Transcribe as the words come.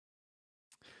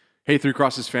Hey, Three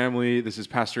Crosses family, this is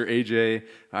Pastor AJ.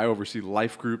 I oversee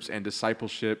life groups and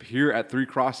discipleship here at Three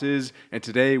Crosses, and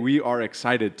today we are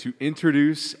excited to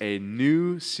introduce a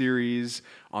new series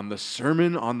on the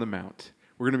Sermon on the Mount.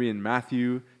 We're going to be in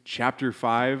Matthew chapter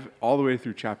 5 all the way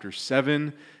through chapter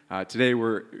 7. Today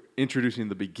we're introducing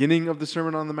the beginning of the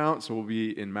Sermon on the Mount, so we'll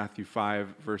be in Matthew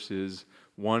 5 verses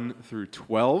 1 through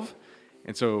 12.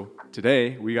 And so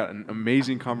today we got an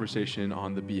amazing conversation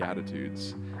on the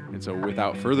beattitudes. And so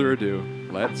without further ado,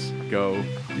 let's go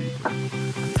deeper.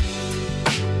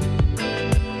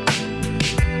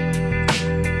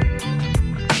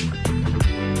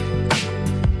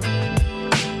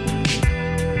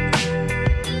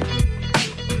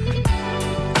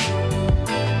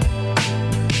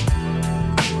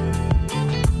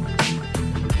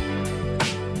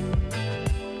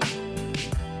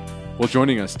 Well,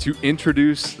 joining us to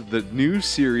introduce the new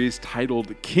series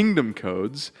titled Kingdom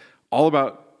Codes, all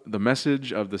about the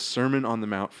message of the Sermon on the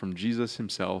Mount from Jesus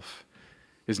himself,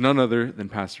 is none other than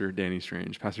Pastor Danny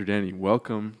Strange. Pastor Danny,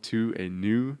 welcome to a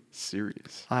new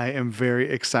series. I am very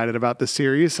excited about this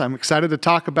series. I'm excited to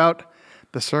talk about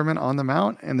the Sermon on the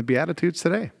Mount and the Beatitudes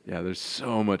today. Yeah, there's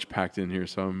so much packed in here,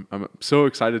 so I'm so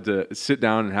excited to sit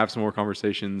down and have some more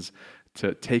conversations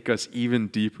to take us even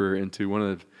deeper into one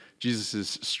of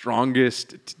Jesus'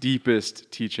 strongest,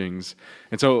 deepest teachings.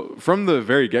 And so from the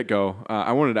very get-go,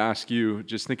 I wanted to ask you,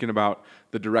 just thinking about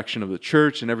the direction of the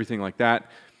church and everything like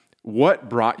that, what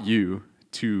brought you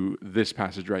to this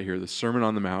passage right here, the Sermon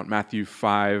on the Mount, Matthew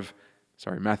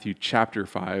chapter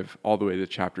 5, all the way to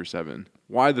chapter 7?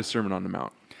 Why the Sermon on the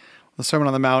Mount? The Sermon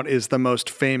on the Mount is the most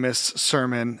famous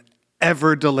sermon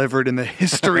ever delivered in the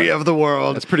history of the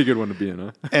world. That's a pretty good one to be in,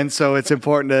 huh? And so it's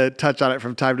important to touch on it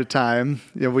from time to time.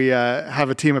 You know, we have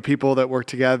a team of people that work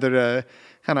together to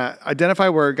kind of identify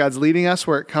where God's leading us,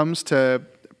 where it comes to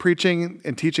preaching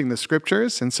and teaching the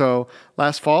scriptures. And so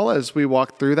last fall, as we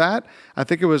walked through that, I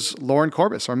think it was Lauren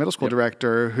Corbis, our middle school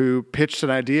director, who pitched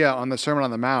an idea on the Sermon on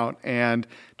the Mount and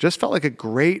just felt like a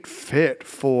great fit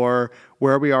for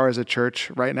where we are as a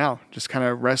church right now. Just kind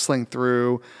of wrestling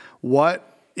through what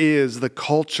is the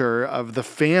culture of the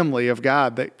family of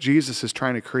God that Jesus is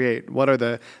trying to create. What are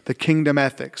the kingdom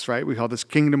ethics, right? We call this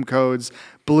kingdom codes,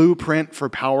 blueprint for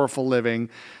powerful living.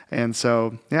 And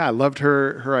so, yeah, I loved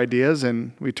her ideas,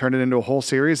 and we turned it into a whole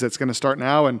series that's going to start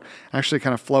now and actually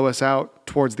kind of flow us out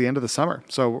towards the end of the summer.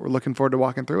 So we're looking forward to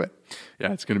walking through it.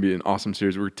 Yeah, it's going to be an awesome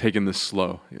series. We're taking this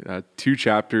slow. 3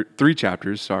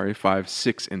 chapters, 5,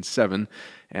 6, and 7.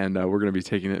 And we're going to be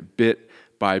taking it bit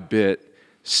by bit,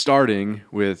 starting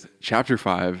with chapter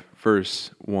 5, verse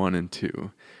 1 and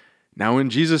 2. Now when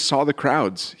Jesus saw the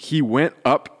crowds, he went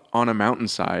up on a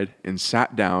mountainside and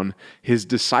sat down. His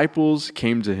disciples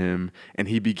came to him, and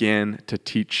he began to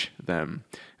teach them.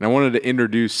 And I wanted to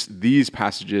introduce these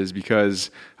passages because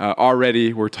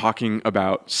already we're talking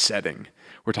about setting.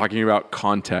 We're talking about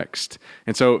context.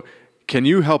 And so can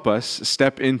you help us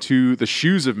step into the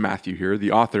shoes of Matthew here,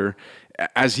 the author,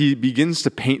 as he begins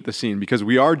to paint the scene, because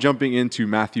we are jumping into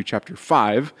Matthew chapter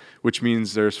 5, which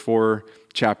means there's 4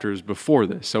 chapters before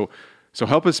this. So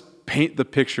help us paint the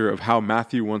picture of how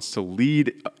Matthew wants to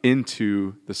lead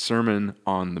into the Sermon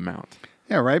on the Mount.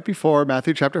 Yeah, right before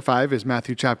Matthew chapter 5 is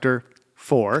Matthew chapter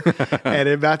 4. And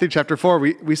in Matthew chapter 4,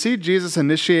 we see Jesus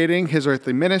initiating his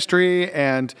earthly ministry.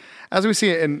 And as we see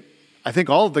it in, I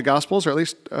think, all of the Gospels, or at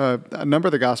least a number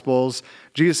of the Gospels,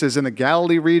 Jesus is in the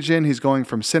Galilee region. He's going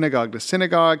from synagogue to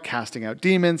synagogue, casting out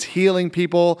demons, healing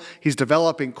people. He's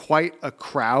developing quite a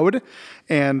crowd.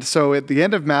 And so at the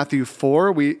end of Matthew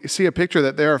 4, we see a picture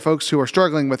that there are folks who are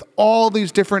struggling with all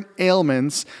these different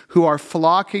ailments who are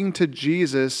flocking to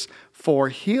Jesus for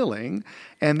healing.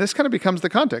 And this kind of becomes the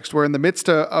context where in the midst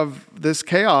of this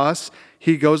chaos,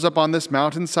 he goes up on this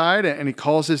mountainside and he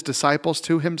calls his disciples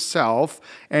to himself,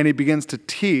 and he begins to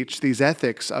teach these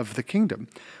ethics of the kingdom.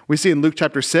 We see in Luke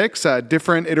chapter 6 a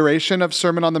different iteration of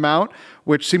Sermon on the Mount,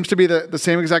 which seems to be the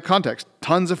same exact context.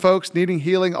 Tons of folks needing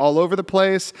healing all over the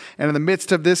place. And in the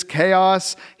midst of this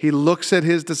chaos, he looks at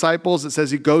his disciples. It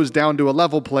says he goes down to a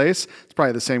level place. It's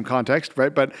probably the same context,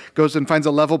 right? But goes and finds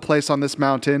a level place on this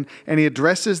mountain, and he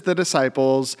addresses the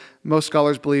disciples, most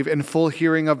scholars believe, in full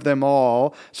hearing of them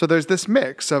all. So there's this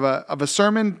mix of a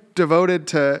sermon devoted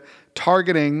to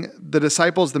targeting the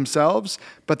disciples themselves,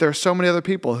 but there are so many other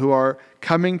people who are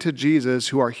coming to Jesus,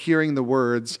 who are hearing the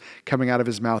words coming out of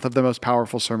his mouth of the most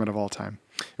powerful sermon of all time.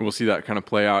 And we'll see that kind of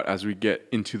play out as we get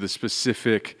into the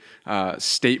specific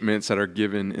statements that are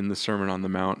given in the Sermon on the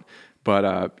Mount.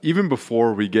 But even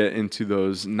before we get into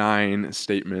those 9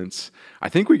 statements, I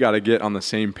think we got to get on the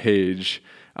same page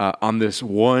on this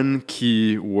one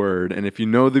key word. And if you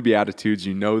know the Beatitudes,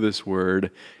 you know this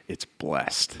word, it's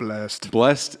blessed. Blessed.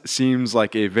 Blessed seems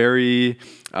like a very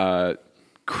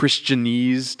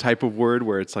Christianese type of word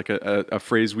where it's like a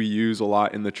phrase we use a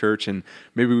lot in the church, and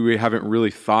maybe we haven't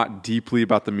really thought deeply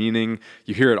about the meaning.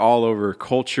 You hear it all over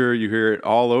culture. You hear it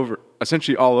all over,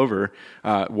 essentially all over.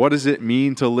 What does it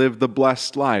mean to live the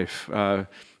blessed life?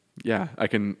 Yeah, I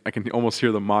can almost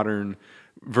hear the modern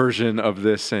version of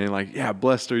this saying like, yeah,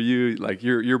 blessed are you, like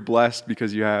you're blessed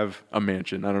because you have a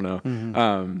mansion. I don't know.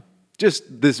 Mm-hmm. Just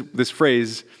this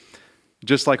phrase,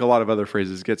 just like a lot of other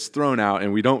phrases, gets thrown out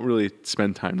and we don't really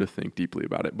spend time to think deeply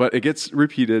about it, but it gets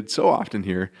repeated so often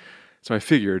here. So I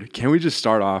figured, can we just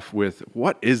start off with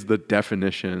what is the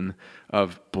definition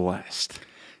of blessed?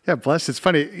 Yeah, blessed. It's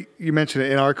funny. You mentioned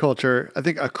it in our culture. I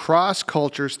think across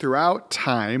cultures throughout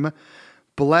time,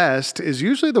 blessed is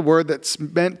usually the word that's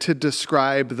meant to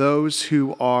describe those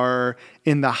who are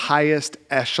in the highest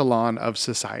echelon of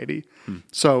society.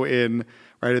 So in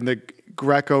the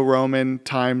Greco-Roman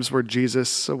times where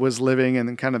Jesus was living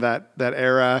and kind of that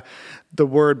era, the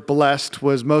word blessed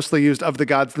was mostly used of the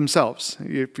gods themselves.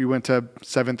 If you went to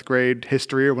 7th grade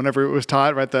history or whenever it was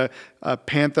taught, right, the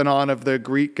pantheon of the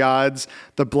Greek gods,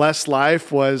 the blessed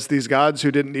life was these gods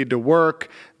who didn't need to work.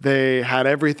 They had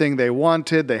everything they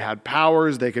wanted. They had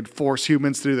powers. They could force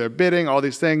humans to do their bidding, all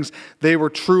these things. They were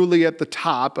truly at the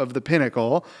top of the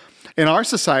pinnacle. In our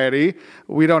society,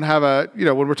 we don't have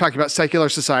when we're talking about secular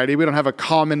society, we don't have a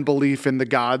common belief in the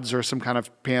gods or some kind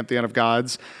of pantheon of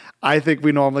gods. I think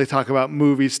we normally talk about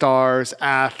movie stars,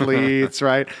 athletes,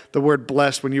 right? The word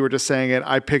blessed, when you were just saying it,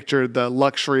 I pictured the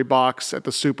luxury box at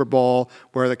the Super Bowl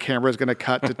where the camera is going to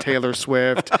cut to Taylor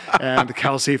Swift and the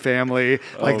Kelsey family.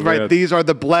 These are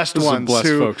the blessed ones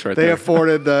who folks right they there.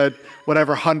 afforded the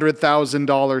whatever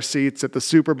 $100,000 seats at the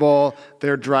Super Bowl.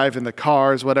 They're driving the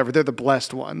cars, whatever. They're the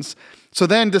blessed ones. So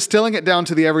then distilling it down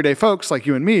to the everyday folks like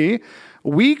you and me,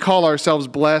 we call ourselves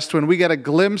blessed when we get a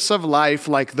glimpse of life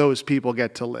like those people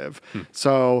get to live.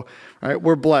 So, right,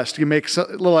 we're blessed. You make a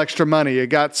little extra money. You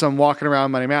got some walking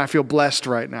around money. Man, I feel blessed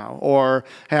right now. Or,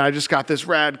 hey, I just got this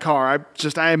rad car.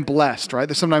 I am blessed,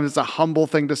 right? Sometimes it's a humble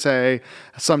thing to say.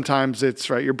 Sometimes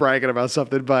it's, right, you're bragging about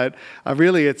something. But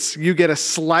really, it's you get a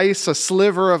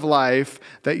sliver of life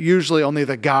that usually only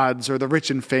the gods or the rich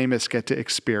and famous get to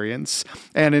experience.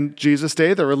 And in Jesus'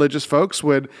 day, the religious folks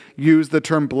would use the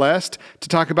term blessed to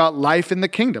talk about life in the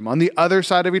kingdom on the other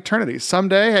side of eternity.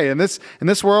 Someday, hey, in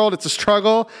this world, it's a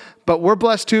struggle, but we're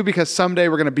blessed too because someday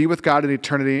we're going to be with God in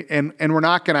eternity, and we're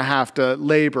not going to have to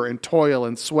labor and toil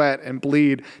and sweat and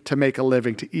bleed to make a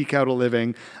living, to eke out a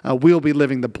living. We'll be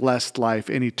living the blessed life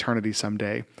in eternity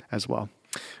someday as well.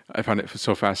 I find it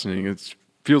so fascinating. It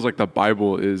feels like the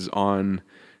Bible is on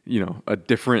a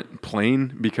different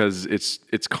plane because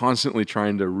it's constantly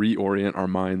trying to reorient our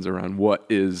minds around what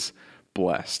is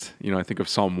blessed. I think of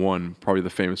Psalm 1, probably the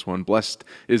famous one. Blessed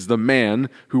is the man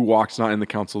who walks not in the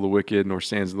counsel of the wicked, nor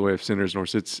stands in the way of sinners, nor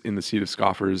sits in the seat of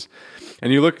scoffers.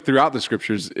 And you look throughout the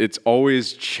scriptures, it's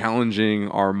always challenging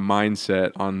our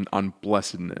mindset on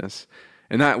blessedness.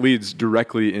 And that leads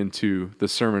directly into the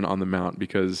Sermon on the Mount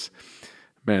because,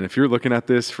 man, if you're looking at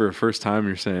this for the first time,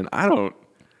 you're saying,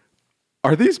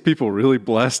 are these people really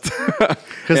blessed?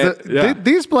 Because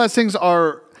these blessings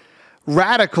are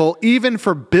radical even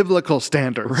for biblical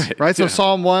standards, right? So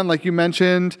Psalm 1, like you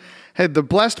mentioned, hey, the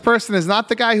blessed person is not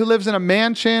the guy who lives in a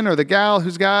mansion or the gal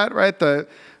who's got, right, the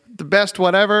best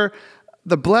whatever.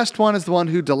 The blessed one is the one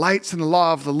who delights in the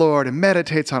law of the Lord and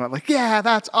meditates on it. Like, yeah,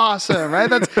 that's awesome,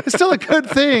 right? It's still a good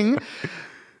thing.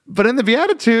 But in the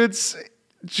Beatitudes,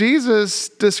 Jesus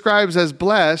describes as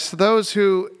blessed those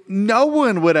who no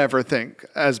one would ever think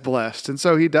as blessed. And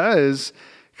so he does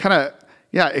kind of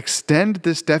extend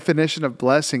this definition of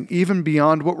blessing even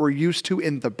beyond what we're used to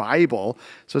in the Bible.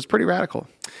 So it's pretty radical.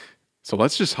 So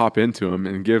let's just hop into them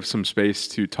and give some space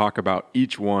to talk about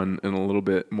each one in a little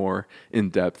bit more in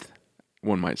depth.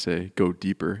 One might say, go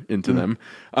deeper into them.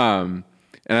 And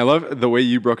I love the way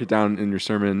you broke it down in your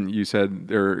sermon. You said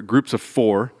there are groups of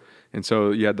 4. And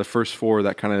so you had the first 4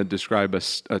 that kind of describe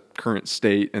a current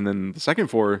state. And then the second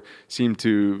 4 seem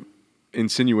to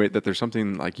insinuate that there's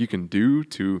something like you can do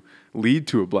to lead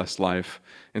to a blessed life.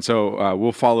 And so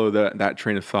we'll follow that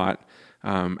train of thought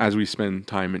as we spend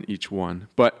time in each one.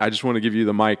 But I just want to give you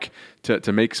the mic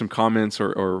to make some comments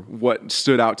or what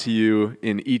stood out to you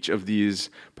in each of these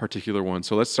particular ones.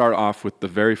 So let's start off with the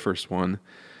very first one.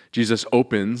 Jesus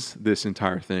opens this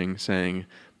entire thing saying,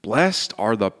 "Blessed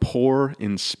are the poor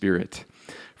in spirit,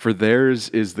 for theirs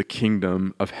is the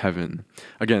kingdom of heaven."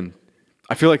 Again,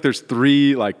 I feel like there's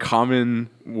three like common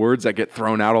words that get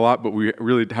thrown out a lot, but we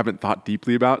really haven't thought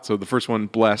deeply about. So the first one,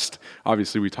 blessed,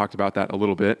 obviously we talked about that a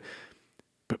little bit,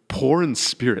 but poor in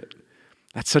spirit.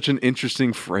 That's such an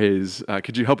interesting phrase.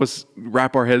 Could you help us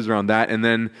wrap our heads around that? And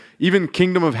then even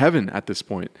kingdom of heaven at this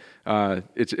point.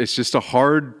 It's just a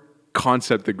hard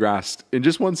concept to grasp in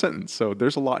just one sentence. So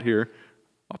there's a lot here.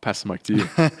 I'll pass the mic to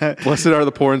you. Blessed are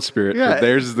the poor in spirit, for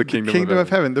theirs is the kingdom of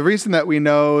heaven. The reason that we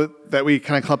know that we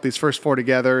kind of clump these first four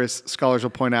together is scholars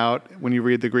will point out when you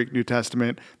read the Greek New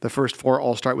Testament, the first four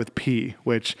all start with P,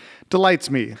 which delights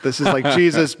me. This is like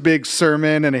Jesus' big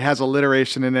sermon, and it has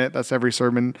alliteration in it. That's every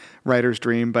sermon writer's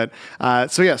dream. But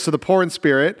so the poor in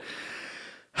spirit.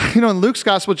 In Luke's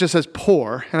gospel, it just says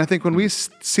poor. And I think when we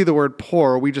see the word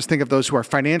poor, we just think of those who are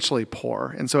financially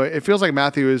poor. And so it feels like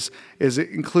Matthew is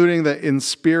including the in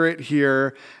spirit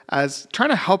here as trying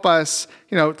to help us,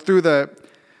 through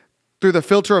the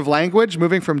filter of language,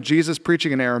 moving from Jesus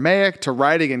preaching in Aramaic to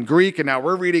writing in Greek, and now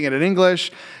we're reading it in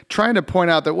English, trying to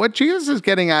point out that what Jesus is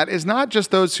getting at is not just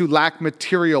those who lack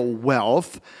material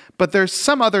wealth, but there's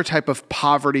some other type of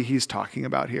poverty he's talking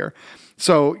about here.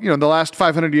 So, the last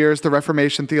 500 years, the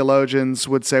Reformation theologians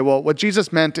would say, well, what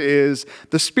Jesus meant is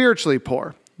the spiritually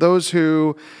poor, those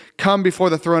who come before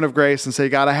the throne of grace and say,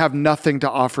 God, I have nothing to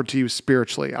offer to you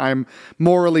spiritually. I'm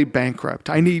morally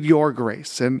bankrupt. I need your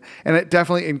grace. And it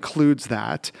definitely includes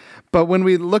that. But when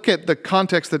we look at the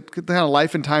context, the kind of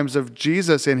life and times of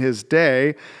Jesus in his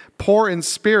day, poor in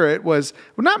spirit was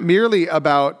not merely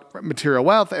about material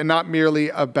wealth and not merely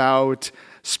about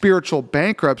spiritual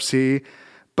bankruptcy,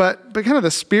 but kind of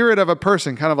the spirit of a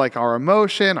person, kind of like our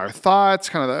emotion, our thoughts,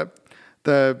 kind of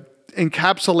the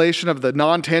encapsulation of the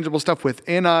non-tangible stuff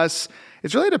within us.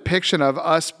 It's really a depiction of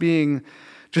us being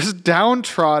just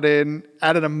downtrodden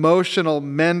at an emotional,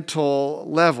 mental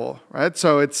level, right?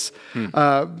 So it's,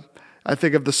 I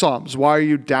think of the Psalms. Why are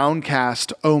you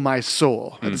downcast, O my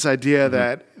soul? This idea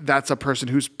that that's a person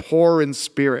who's poor in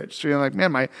spirit. So you're like,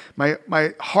 man,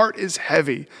 my heart is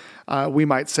heavy. We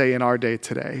might say in our day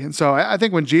today. And so I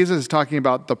think when Jesus is talking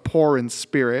about the poor in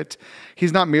spirit,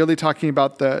 he's not merely talking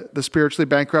about the spiritually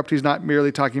bankrupt. He's not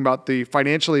merely talking about the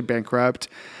financially bankrupt,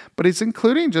 but he's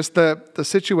including just the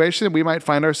situation that we might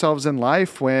find ourselves in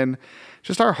life when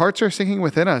just our hearts are sinking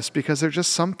within us because there's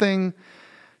just something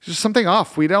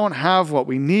off. We don't have what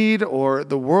we need, or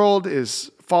the world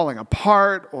is falling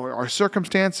apart, or our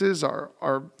circumstances are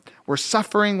we're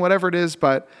suffering, whatever it is.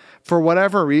 But for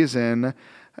whatever reason,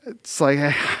 it's like,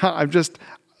 I'm just,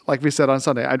 like we said on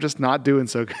Sunday, I'm just not doing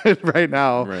so good right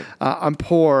now. Right. I'm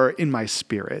poor in my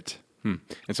spirit. And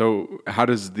so how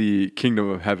does the kingdom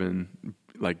of heaven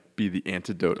be the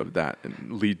antidote of that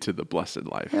and lead to the blessed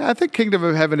life? Yeah, I think kingdom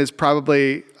of heaven is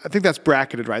probably, I think that's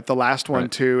bracketed, right? The last one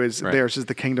too is theirs is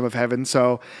the kingdom of heaven.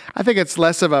 So I think it's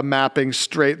less of a mapping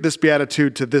straight this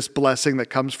beatitude to this blessing that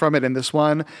comes from it in this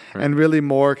one, and really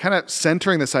more kind of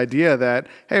centering this idea that,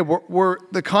 hey, we're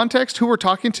the context, who we're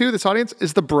talking to, this audience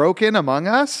is the broken among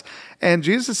us. And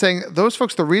Jesus is saying, those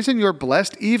folks, the reason you're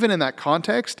blessed, even in that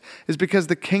context, is because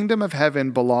the kingdom of heaven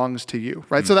belongs to you,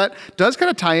 right? So that does kind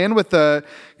of tie in with the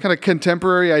kind of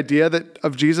contemporary idea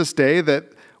of Jesus' day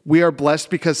that we are blessed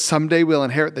because someday we'll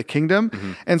inherit the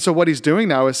kingdom. And so what he's doing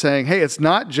now is saying, hey, it's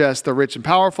not just the rich and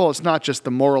powerful. It's not just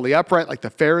the morally upright, like the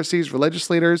Pharisees, religious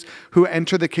leaders who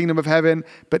enter the kingdom of heaven,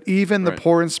 but even the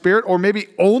poor in spirit, or maybe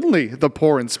only the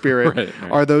poor in spirit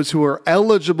are those who are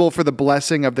eligible for the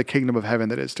blessing of the kingdom of heaven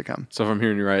that is to come. So if I'm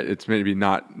hearing you right, it's maybe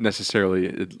not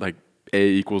necessarily like A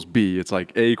equals B. It's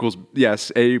like A equals,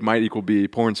 yes, A might equal B.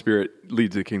 Poor in spirit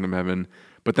leads to the kingdom of heaven.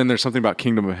 But then there's something about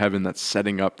kingdom of heaven that's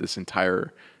setting up this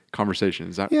entire conversation.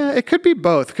 Is that? Yeah, it could be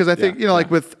both. Because I think,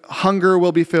 like with hunger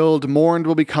will be filled, mourned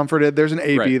will be comforted. There's an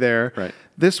A-B there. Right.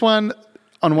 This one,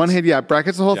 on one hand,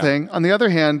 brackets the whole thing. On the other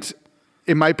hand,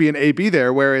 it might be an A-B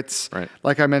there where it's,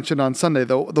 like I mentioned on Sunday,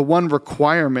 the one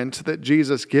requirement that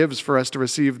Jesus gives for us to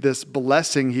receive this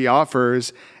blessing he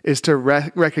offers is to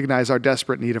recognize our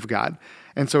desperate need of God.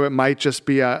 And so it might just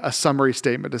be a summary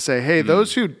statement to say, hey,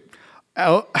 those who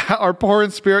are poor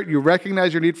in spirit, you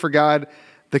recognize your need for God,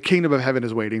 the kingdom of heaven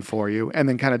is waiting for you, and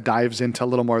then kind of dives into a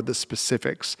little more of the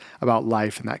specifics about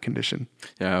life in that condition.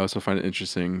 Yeah, I also find it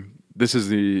interesting. This is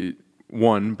the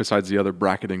one, besides the other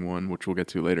bracketing one, which we'll get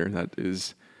to later, that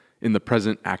is in the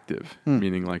present active,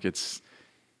 meaning like it's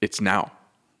now.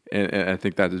 And I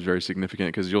think that is very significant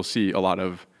because you'll see a lot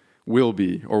of will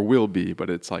be, but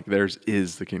it's like theirs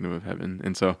is the kingdom of heaven.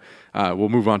 And so we'll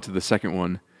move on to the second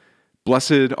one.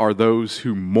 Blessed are those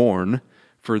who mourn,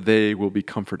 for they will be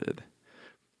comforted.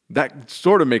 That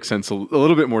sort of makes sense, a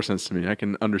little bit more sense to me. I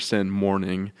can understand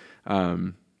mourning,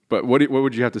 but But what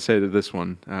would you have to say to this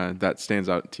one that stands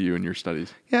out to you in your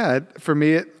studies? Yeah, for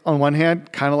me, on one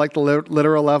hand, kind of like the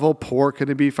literal level, poor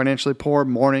could be financially poor,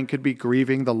 mourning could be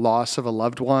grieving the loss of a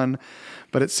loved one.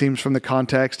 But it seems from the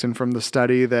context and from the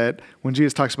study that when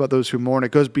Jesus talks about those who mourn,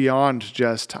 it goes beyond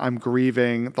just I'm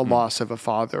grieving the loss of a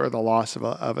father or the loss of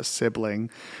a sibling.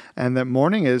 And that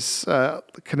mourning is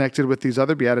connected with these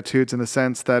other beatitudes in the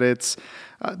sense that it's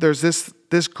there's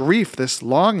this grief, this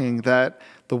longing that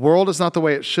the world is not the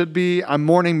way it should be. I'm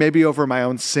mourning maybe over my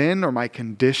own sin or my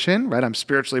condition, right? I'm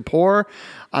spiritually poor.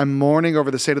 I'm mourning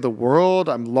over the state of the world.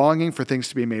 I'm longing for things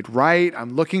to be made right.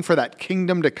 I'm looking for that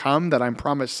kingdom to come that I'm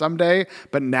promised someday.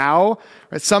 But now,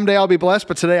 right, someday I'll be blessed,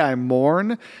 but today I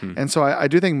mourn. And so I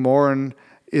do think mourn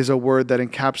is a word that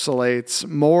encapsulates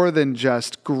more than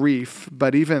just grief,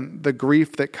 but even the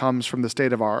grief that comes from the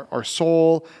state of our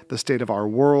soul, the state of our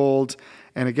world.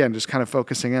 And again, just kind of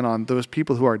focusing in on those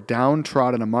people who are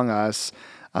downtrodden among us.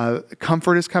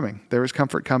 Comfort is coming. There is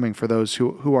comfort coming for those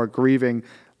who are grieving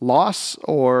loss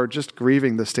or just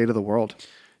grieving the state of the world.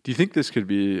 Do you think this could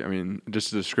be,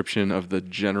 just a description of the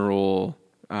general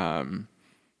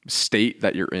state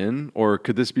that you're in? Or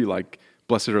could this be like,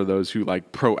 blessed are those who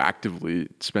like proactively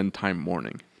spend time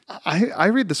mourning? I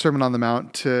read the Sermon on the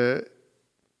Mount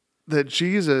that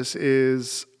Jesus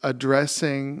is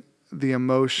addressing the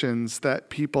emotions that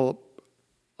people,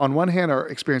 on one hand, are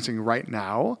experiencing right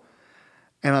now,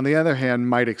 and on the other hand,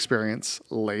 might experience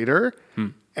later.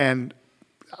 And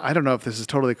I don't know if this is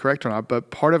totally correct or not, but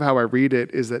part of how I read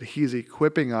it is that he's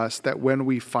equipping us that when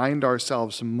we find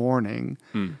ourselves mourning,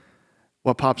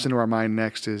 what pops into our mind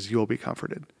next is you'll be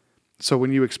comforted. So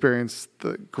when you experience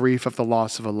the grief of the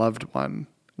loss of a loved one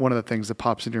of the things that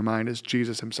pops into your mind is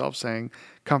Jesus himself saying,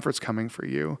 comfort's coming for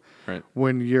you. Right.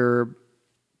 When you're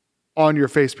on your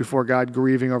face before God,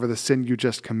 grieving over the sin you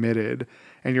just committed,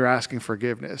 and you're asking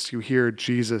forgiveness, you hear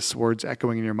Jesus' words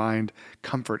echoing in your mind,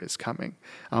 comfort is coming,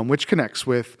 which connects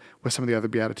with some of the other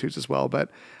Beatitudes as well. But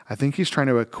I think he's trying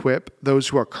to equip those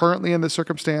who are currently in this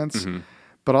circumstance,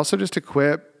 but also just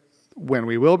equip when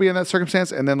we will be in that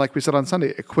circumstance. And then, like we said on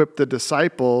Sunday, equip the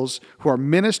disciples who are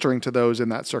ministering to those in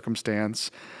that circumstance,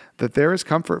 that there is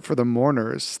comfort for the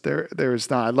mourners. There is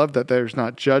not, I love that there's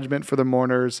not judgment for the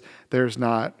mourners. There's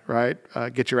not, right,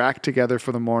 get your act together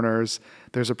for the mourners.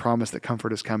 There's a promise that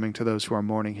comfort is coming to those who are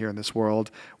mourning here in this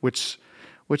world, which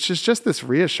is just this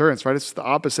reassurance, right? It's the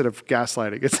opposite of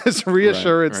gaslighting. It's this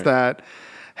reassurance that,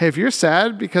 hey, if you're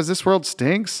sad because this world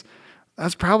stinks,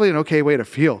 that's probably an okay way to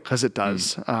feel because it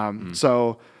does.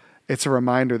 So it's a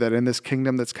reminder that in this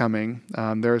kingdom that's coming,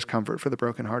 there is comfort for the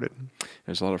brokenhearted.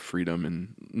 There's a lot of freedom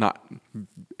and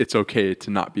it's okay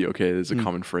to not be okay is a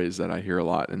common phrase that I hear a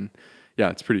lot. And yeah,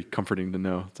 it's pretty comforting to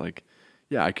know. It's like,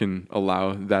 yeah, I can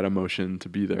allow that emotion to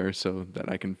be there so that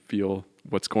I can feel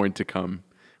what's going to come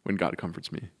when God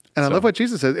comforts me. And I love what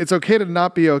Jesus says. It's okay to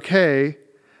not be okay.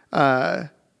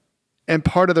 And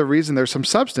part of the reason there's some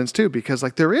substance too, because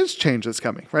like there is change that's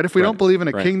coming, right? If we don't believe in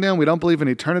a kingdom, we don't believe in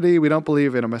eternity, we don't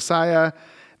believe in a Messiah,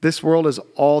 this world is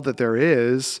all that there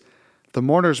is, the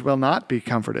mourners will not be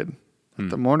comforted.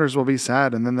 The mourners will be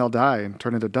sad and then they'll die and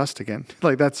turn into dust again.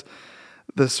 Like that's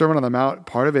the Sermon on the Mount.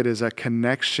 Part of it is a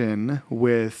connection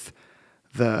with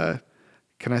the,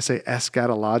 can I say,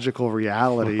 eschatological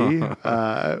reality?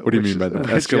 What do you mean by that?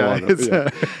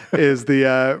 Eschatological. Is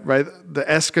the right? The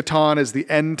eschaton is the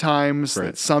end times.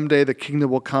 That someday the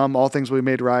kingdom will come. All things will be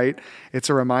made right. It's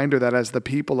a reminder that as the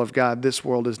people of God, this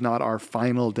world is not our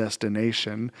final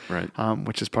destination. Right.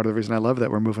 Which is part of the reason I love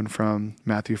that we're moving from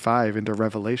Matthew 5 into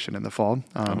Revelation in the fall.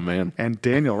 And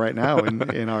Daniel right now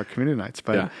in our community nights.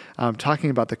 But talking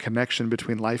about the connection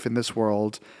between life in this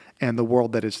world and the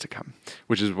world that is to come.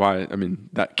 Which is why,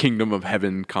 that kingdom of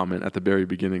heaven comment at the very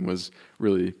beginning was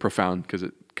really profound because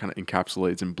it kind of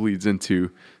encapsulates and bleeds into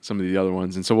some of the other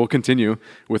ones. And so we'll continue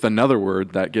with another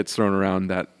word that gets thrown around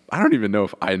that I don't even know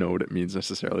if I know what it means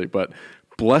necessarily, but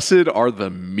blessed are the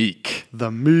meek.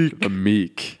 The meek. The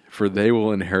meek, for they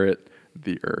will inherit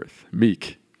the earth.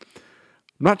 Meek.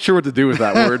 I'm not sure what to do with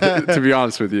that word, to be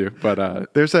honest with you. But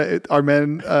our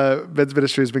men's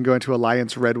ministry has been going to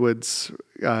Alliance Redwoods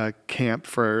camp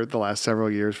for the last several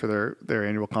years for their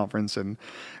annual conference, and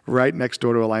right next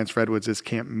door to Alliance Redwoods is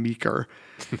Camp Meeker.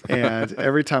 And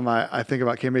every time I think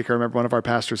about Camp Meeker, I remember one of our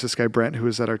pastors, this guy Brent, who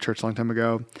was at our church a long time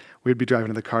ago. We'd be driving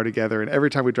in the car together, and every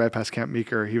time we drive past Camp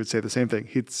Meeker, he would say the same thing.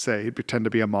 He'd pretend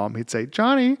to be a mom. He'd say,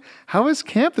 "Johnny, how was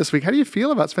camp this week? How do you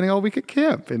feel about spending all week at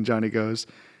camp?" And Johnny goes,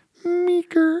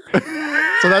 "Meeker."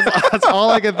 So that's all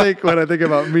I can think when I think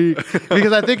about meek,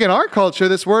 because I think in our culture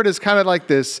this word is kind of like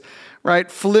this,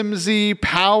 right? Flimsy,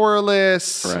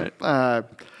 powerless,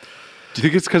 Do you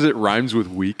think it's because it rhymes with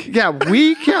weak? Yeah,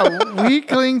 weak,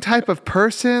 weakling type of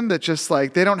person that just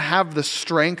like, they don't have the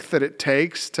strength that it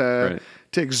takes to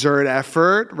exert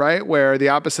effort, right? Where the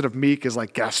opposite of meek is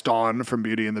like Gaston from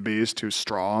Beauty and the Beast, who's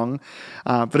strong.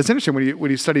 But it's interesting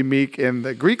when you study meek in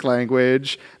the Greek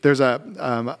language, there's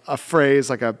a phrase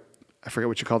like I forget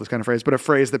what you call this kind of phrase, but a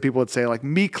phrase that people would say like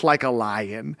meek like a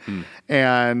lion.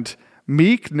 And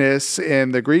meekness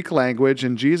in the Greek language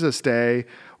in Jesus' day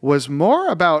was more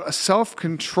about a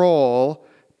self-control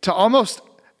to almost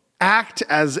act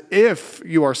as if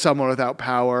you are someone without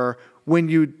power when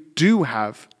you do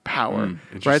have power,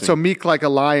 right? So meek like a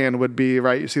lion would be,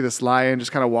 right? You see this lion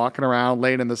just kind of walking around,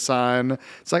 laying in the sun.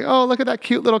 It's like, oh, look at that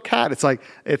cute little cat. It's like,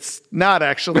 it's not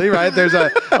actually, right? There's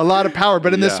a lot of power,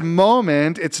 but in this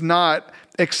moment, it's not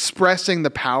expressing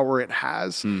the power it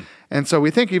has. And so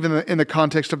we think even in the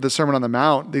context of the Sermon on the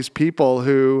Mount, these people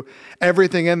who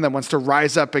everything in them wants to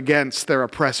rise up against their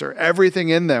oppressor. Everything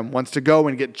in them wants to go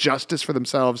and get justice for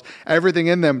themselves. Everything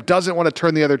in them doesn't want to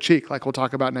turn the other cheek, like we'll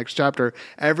talk about next chapter.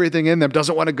 Everything in them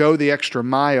doesn't want to go the extra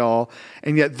mile.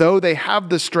 And yet, though they have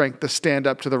the strength to stand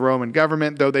up to the Roman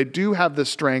government, though they do have the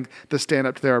strength to stand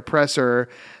up to their oppressor,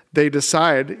 they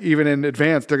decide, even in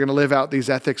advance, they're going to live out these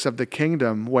ethics of the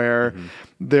kingdom where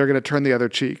they're going to turn the other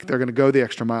cheek. They're going to go the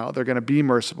extra mile. They're going to be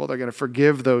merciful. They're going to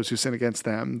forgive those who sin against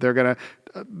them. They're going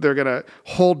to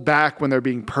hold back when they're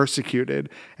being persecuted.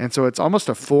 And so it's almost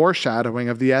a foreshadowing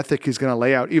of the ethic he's going to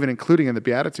lay out, even including in the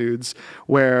Beatitudes,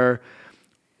 where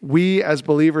we as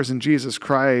believers in Jesus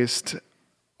Christ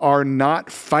are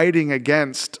not fighting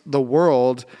against the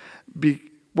world.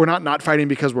 We're not fighting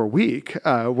because we're weak.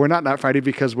 We're not fighting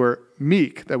because we're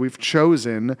meek, that we've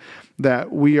chosen that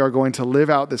we are going to live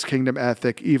out this kingdom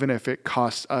ethic, even if it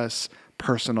costs us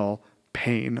personal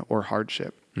pain or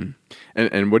hardship.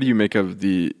 And what do you make of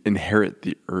the inherit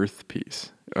the earth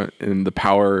piece and the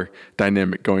power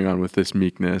dynamic going on with this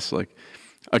meekness? Like,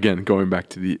 again, going back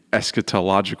to the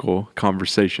eschatological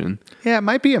conversation. Yeah, it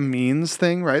might be a means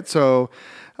thing, right? So,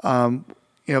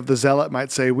 the zealot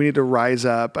might say, we need to rise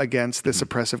up against this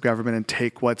oppressive government and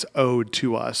take what's owed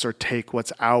to us, or take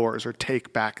what's ours, or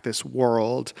take back this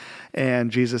world.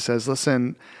 And Jesus says,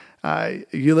 listen,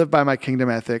 you live by my kingdom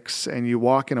ethics and you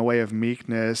walk in a way of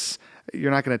meekness.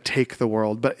 You're not going to take the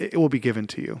world, but it will be given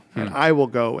to you. And I will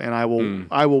go and I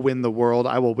will win the world.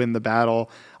 I will win the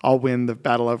battle. I'll win the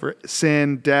battle over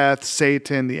sin, death,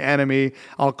 Satan, the enemy.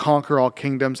 I'll conquer all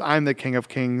kingdoms. I'm the King of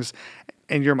Kings.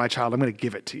 And you're my child, I'm going to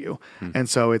give it to you. And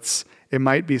so it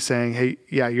might be saying, hey,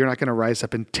 yeah, you're not going to rise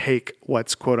up and take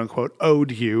what's quote unquote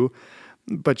owed you,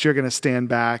 but you're going to stand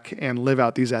back and live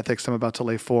out these ethics I'm about to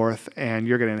lay forth, and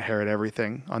you're going to inherit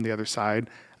everything on the other side,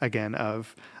 again,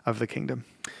 of the kingdom.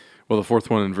 Well, the fourth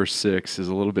one in verse 6 is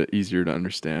a little bit easier to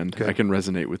understand. Okay. I can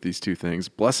resonate with these two things.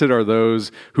 Blessed are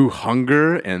those who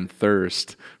hunger and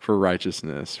thirst for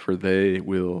righteousness, for they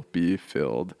will be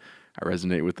filled. I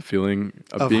resonate with the feeling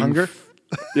of being hunger.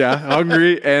 Yeah,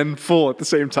 hungry and full at the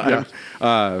same time.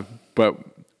 Yeah. But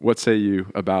what say you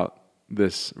about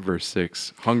this verse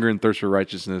 6? Hunger and thirst for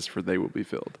righteousness, for they will be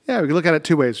filled. Yeah, we can look at it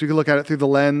two ways. We can look at it through the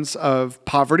lens of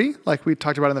poverty, like we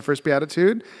talked about in the first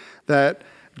beatitude, that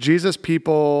Jesus'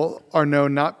 people are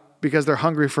known not because they're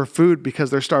hungry for food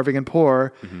because they're starving and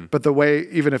poor, but the way,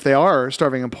 even if they are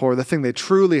starving and poor, the thing they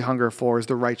truly hunger for is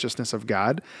the righteousness of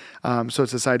God. So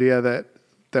it's this idea that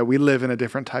we live in a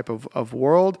different type of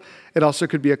world. It also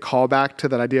could be a callback to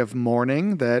that idea of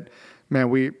mourning, that,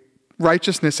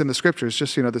 righteousness in the scriptures,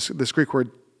 just, this Greek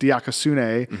word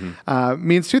diakosune,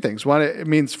 means two things. One, it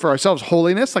means for ourselves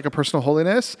holiness, like a personal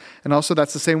holiness. And also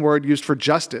that's the same word used for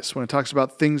justice when it talks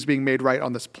about things being made right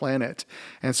on this planet.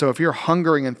 And so if you're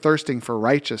hungering and thirsting for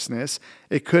righteousness,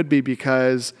 it could be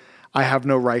because I have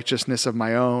no righteousness of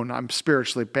my own. I'm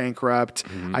spiritually bankrupt.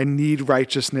 I need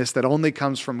righteousness that only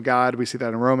comes from God. We see that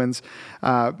in Romans.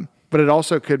 But it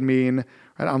also could mean,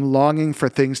 right, I'm longing for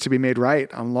things to be made right.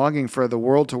 I'm longing for the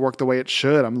world to work the way it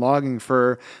should. I'm longing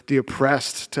for the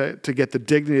oppressed to get the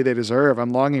dignity they deserve.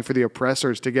 I'm longing for the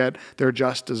oppressors to get their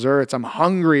just deserts. I'm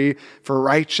hungry for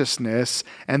righteousness.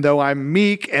 And though I'm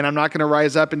meek and I'm not going to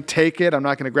rise up and take it, I'm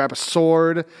not going to grab a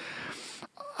sword,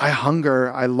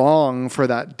 I long for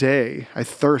that day. I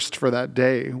thirst for that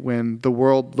day when the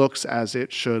world looks as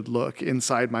it should look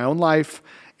inside my own life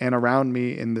and around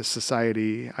me in this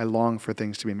society. I long for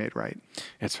things to be made right.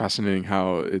 It's fascinating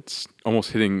how it's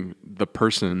almost hitting the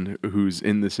person who's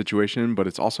in this situation, but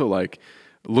it's also like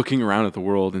looking around at the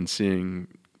world and seeing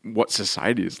what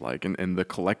society is like and the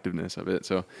collectiveness of it.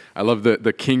 So I love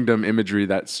the kingdom imagery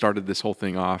that started this whole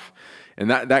thing off. And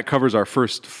that covers our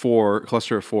first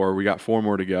cluster of four. We got four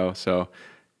more to go. So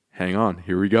hang on,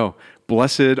 here we go.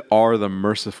 Blessed are the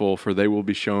merciful, for they will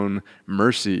be shown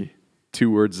mercy. 2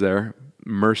 words there,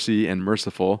 mercy and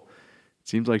merciful. It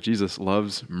seems like Jesus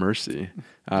loves mercy.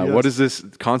 Yes. What is this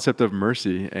concept of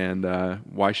mercy, and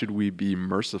why should we be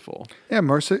merciful? Yeah,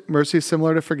 mercy is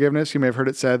similar to forgiveness. You may have heard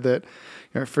it said that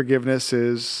forgiveness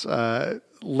is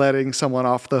letting someone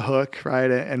off the hook,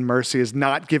 right? And mercy is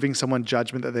not giving someone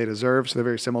judgment that they deserve. So they're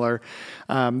very similar.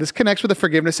 This connects with the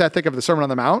forgiveness ethic of the Sermon on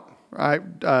the Mount, right?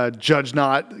 Judge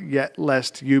not, yet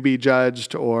lest you be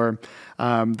judged, or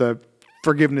the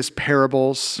forgiveness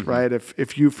parables, right?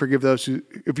 If you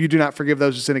do not forgive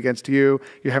those who sin against you,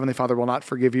 your heavenly Father will not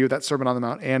forgive you. That's Sermon on the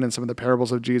Mount and in some of the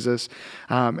parables of Jesus.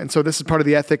 And so this is part of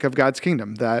the ethic of God's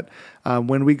kingdom, that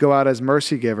when we go out as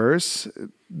mercy givers,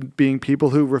 being people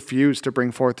who refuse to bring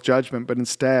forth judgment, but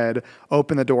instead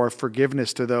open the door of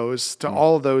forgiveness to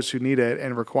all of those who need it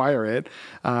and require it,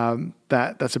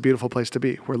 that's a beautiful place to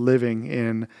be. We're living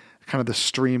in kind of the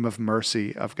stream of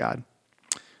mercy of God.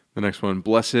 The next one,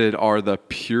 blessed are the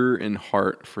pure in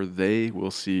heart, for they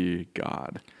will see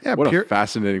God. Yeah, what a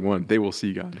fascinating one. They will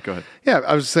see God. Go ahead. Yeah,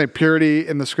 I was saying purity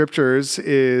in the scriptures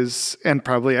is, and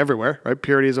probably everywhere, right?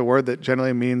 Purity is a word that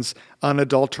generally means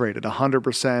unadulterated,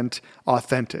 100%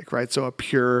 authentic, right? So a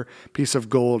pure piece of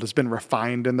gold has been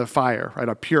refined in the fire, right?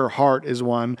 A pure heart is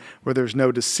one where there's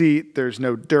no deceit, there's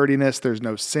no dirtiness, there's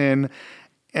no sin.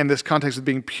 And this context of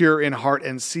being pure in heart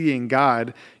and seeing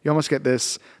God, you almost get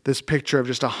this picture of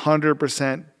just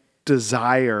 100%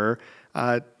 desire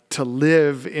to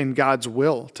live in God's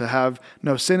will, to have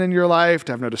no sin in your life,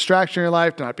 to have no distraction in your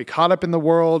life, to not be caught up in the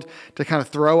world, to kind of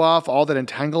throw off all that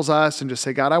entangles us and just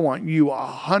say, God, I want you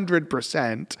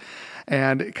 100%.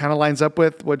 And it kind of lines up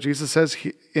with what Jesus says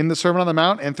in the Sermon on the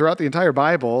Mount and throughout the entire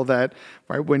Bible, that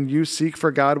right when you seek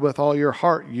for God with all your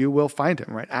heart, you will find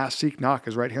him, right? Ask, seek, knock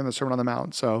is right here in the Sermon on the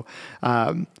Mount. So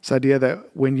this idea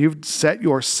that when you've set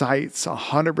your sights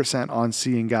 100% on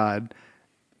seeing God,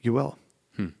 you will.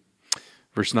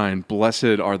 Verse 9,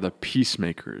 blessed are the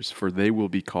peacemakers, for they will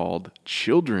be called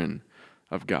children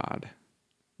of God.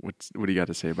 What do you got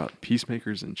to say about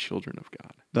peacemakers and children of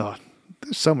God? Oh,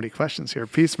 there's so many questions here.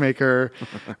 Peacemaker,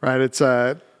 right? It's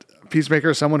a peacemaker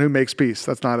is someone who makes peace.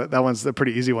 That one's a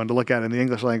pretty easy one to look at in the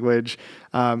English language.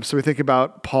 So we think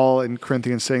about Paul in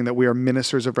Corinthians saying that we are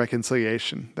ministers of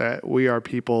reconciliation, that we are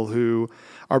people who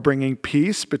are bringing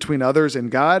peace between others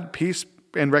and God, peace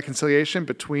and reconciliation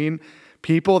between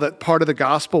people, that part of the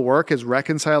gospel work is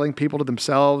reconciling people to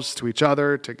themselves, to each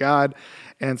other, to God.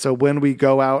 And so when we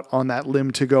go out on that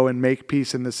limb to go and make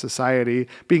peace in this society,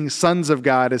 being sons of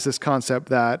God is this concept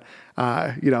that,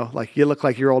 like you look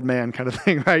like your old man kind of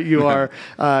thing, right? You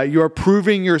are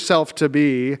proving yourself to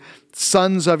be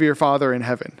sons of your Father in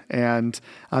heaven. And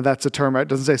that's a term, right? It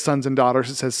doesn't say sons and daughters,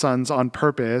 it says sons on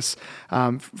purpose,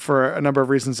 for a number of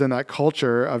reasons in that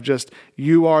culture of just,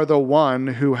 you are the one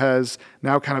who has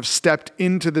now kind of stepped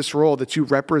into this role that you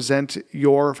represent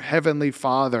your heavenly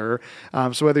Father.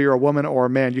 So whether you're a woman or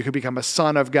a man, you can become a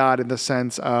son of God in the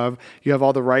sense of you have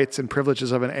all the rights and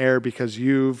privileges of an heir because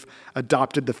you've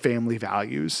adopted the family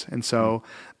values. And so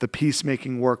the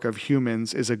peacemaking work of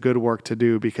humans is a good work to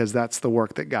do because that's the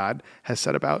work that God has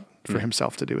set about for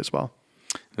himself to do as well.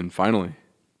 And finally,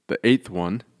 the 8th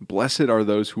one, blessed are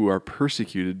those who are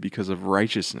persecuted because of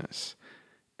righteousness.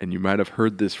 And you might have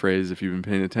heard this phrase if you've been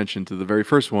paying attention to the very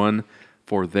first one,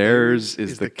 for theirs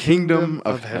is the kingdom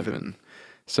of heaven.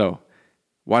 So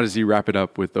why does he wrap it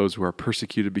up with those who are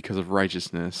persecuted because of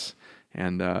righteousness?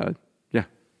 And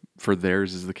for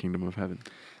theirs is the kingdom of heaven.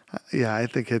 I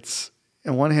think it's,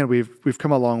 on one hand, we've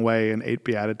come a long way in 8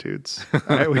 beatitudes.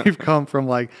 Right? We've come from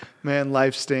like, man,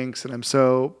 life stinks and I'm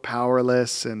so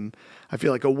powerless and I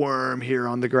feel like a worm here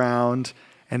on the ground.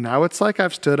 And now it's like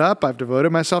I've stood up, I've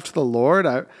devoted myself to the Lord,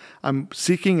 I'm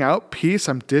seeking out peace,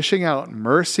 I'm dishing out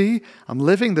mercy, I'm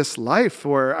living this life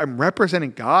where I'm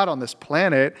representing God on this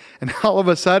planet, and all of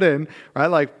a sudden, right,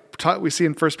 like we see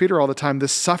in 1 Peter all the time,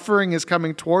 this suffering is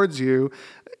coming towards you.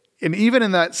 And even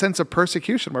in that sense of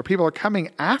persecution where people are coming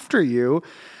after you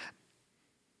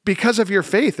because of your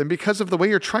faith and because of the way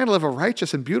you're trying to live a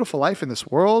righteous and beautiful life in this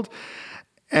world.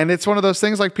 And it's one of those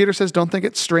things, like Peter says, don't think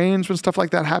it's strange when stuff like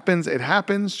that happens. It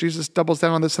happens. Jesus doubles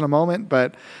down on this in a moment.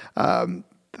 But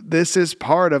this is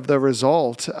part of the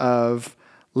result of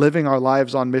living our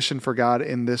lives on mission for God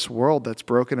in this world that's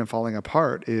broken and falling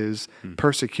apart is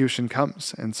persecution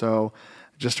comes. And so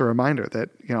just a reminder that,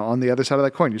 on the other side of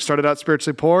that coin, you started out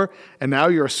spiritually poor, and now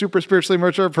you're a super spiritually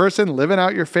mature person living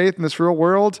out your faith in this real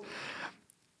world.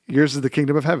 Yours is the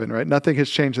kingdom of heaven, right? Nothing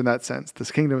has changed in that sense. This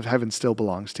kingdom of heaven still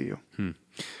belongs to you.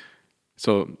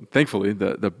 So thankfully,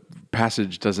 the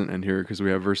passage doesn't end here because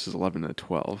we have verses 11 to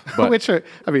 12. But Which are,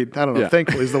 I mean, I don't know.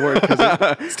 Thankfully is the word because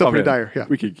it's still pretty dire. Yeah.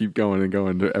 We could keep going and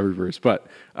going to every verse. But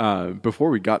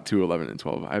before we got to 11 and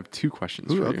 12, I have two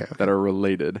questions for you that are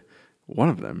related. One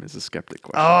of them is a skeptic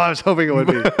question. Oh, I was hoping it would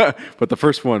be. But the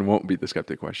first one won't be the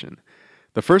skeptic question.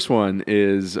 The first one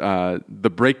is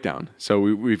the breakdown. So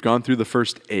we've gone through the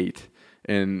first 8.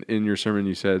 And in your sermon,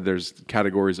 you said there's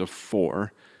categories of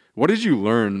 4. What did you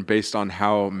learn based on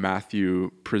how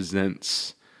Matthew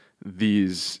presents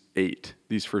these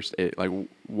first 8? Like,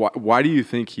 why do you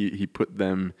think he put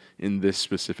them in this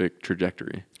specific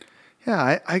trajectory?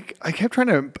 Yeah, I kept trying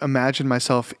to imagine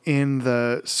myself in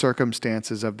the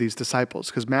circumstances of these disciples,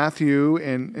 because Matthew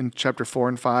in chapter 4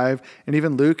 and 5, and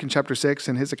even Luke in chapter 6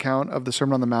 in his account of the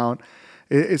Sermon on the Mount,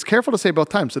 is careful to say both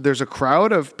times that there's a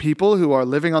crowd of people who are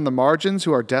living on the margins,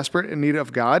 who are desperate in need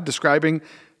of God, describing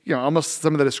almost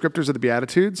some of the descriptors of the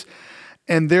Beatitudes.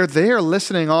 And they're there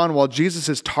listening on while Jesus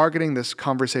is targeting this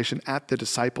conversation at the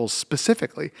disciples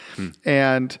specifically.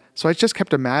 And so I just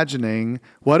kept imagining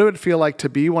what it would feel like to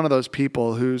be one of those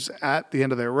people who's at the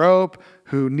end of their rope,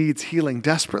 who needs healing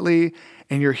desperately,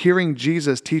 and you're hearing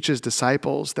Jesus teach his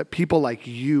disciples that people like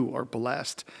you are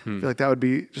blessed. I feel like that would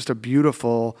be just a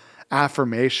beautiful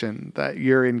affirmation that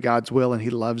you're in God's will and he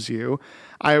loves you.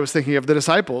 I was thinking of the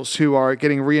disciples who are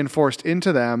getting reinforced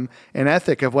into them an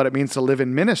ethic of what it means to live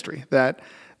in ministry, that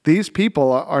these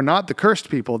people are not the cursed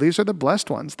people. These are the blessed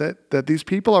ones, that these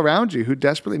people around you who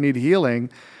desperately need healing,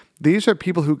 these are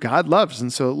people who God loves.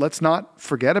 And so let's not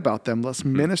forget about them. Let's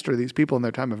minister to these people in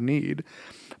their time of need.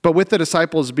 But with the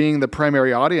disciples being the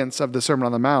primary audience of the Sermon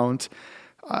on the Mount,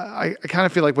 I kind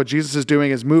of feel like what Jesus is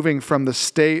doing is moving from the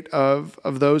state of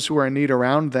those who are in need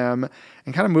around them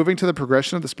and kind of moving to the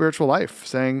progression of the spiritual life,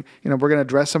 saying, we're going to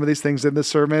address some of these things in this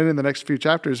sermon in the next few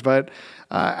chapters, but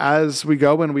as we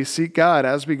go and we seek God,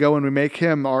 as we go and we make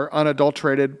him our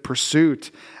unadulterated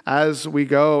pursuit, as we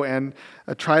go and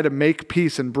try to make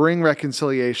peace and bring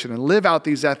reconciliation and live out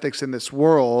these ethics in this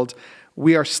world,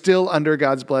 we are still under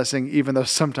God's blessing, even though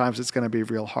sometimes it's going to be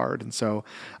real hard. And so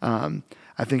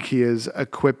I think he is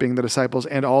equipping the disciples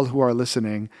and all who are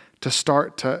listening to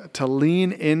start to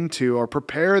lean into or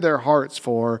prepare their hearts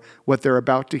for what they're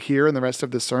about to hear in the rest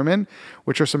of the sermon,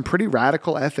 which are some pretty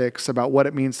radical ethics about what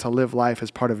it means to live life as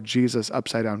part of Jesus'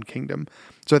 upside-down kingdom.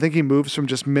 So I think he moves from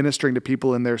just ministering to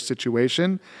people in their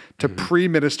situation to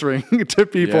pre-ministering to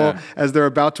people as they're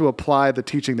about to apply the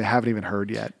teaching they haven't even heard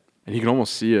yet. And you can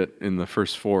almost see it in the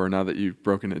first 4. Now that you've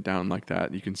broken it down like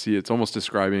that, you can see it's almost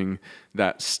describing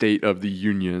that state of the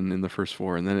union in the first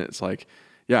 4. And then it's like,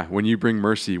 when you bring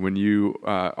mercy, when you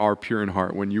are pure in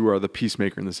heart, when you are the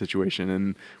peacemaker in the situation,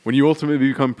 and when you ultimately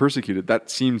become persecuted,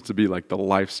 that seems to be like the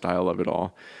lifestyle of it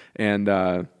all. And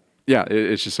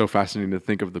it's just so fascinating to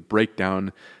think of the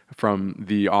breakdown from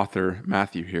the author,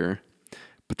 Matthew, here.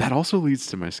 But that also leads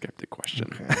to my skeptic question.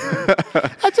 Okay.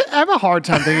 I have a hard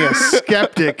time thinking of a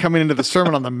skeptic coming into the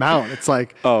Sermon on the Mount. It's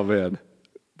like, oh man,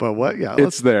 but what? Yeah,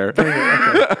 it's there.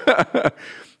 Okay.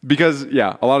 Because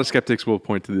a lot of skeptics will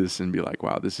point to this and be like,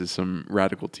 "Wow, this is some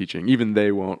radical teaching." Even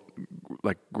they won't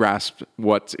grasp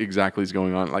what exactly is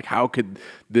going on. Like, how could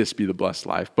this be the blessed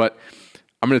life? But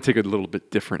I'm going to take a little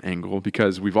bit different angle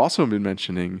because we've also been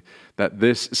mentioning that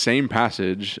this same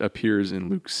passage appears in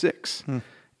Luke 6.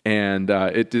 And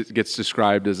it gets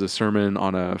described as a sermon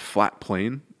on a flat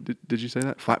plain. Did you say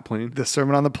that? Flat plain? The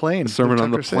Sermon on the Plain. The Sermon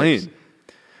on the Plain.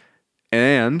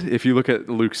 And if you look at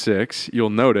Luke 6,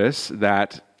 you'll notice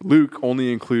that Luke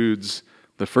only includes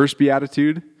the first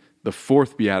beatitude, the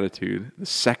fourth beatitude, the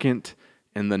second,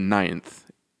 and the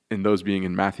ninth, and those being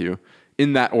in Matthew,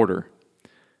 in that order.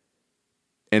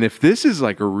 And if this is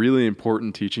like a really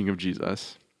important teaching of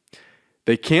Jesus,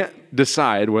 they can't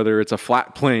decide whether it's a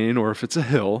flat plain or if it's a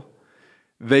hill.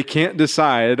 They can't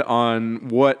decide on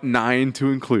what 9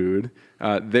 to include.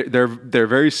 They're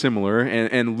very similar,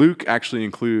 and Luke actually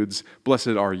includes "Blessed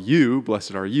are you,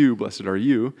 blessed are you, blessed are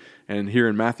you," and here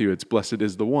in Matthew it's "Blessed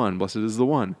is the one, blessed is the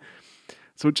one."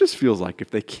 So it just feels like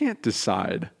if they can't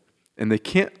decide and they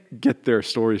can't get their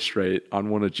story straight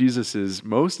on one of Jesus's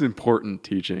most important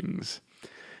teachings,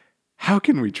 how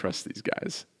can we trust these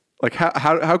guys? Like,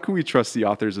 how can we trust the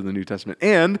authors of the New Testament?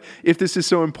 And if this is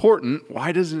so important,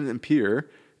 why doesn't it appear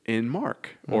in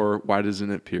Mark? Or why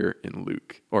doesn't it appear in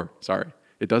Luke?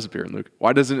 It does appear in Luke.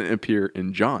 Why doesn't it appear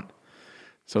in John?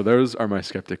 So those are my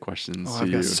skeptic questions to I've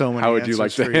you. got so many How would you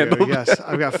like to handle that? Yes,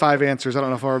 I've got 5 answers. I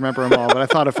don't know if I'll remember them all, but I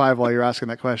thought of 5 while you're asking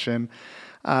that question.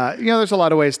 There's a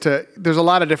lot of ways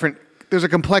there's a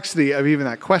complexity of even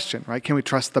that question, right? Can we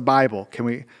trust the Bible? Can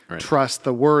we trust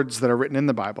the words that are written in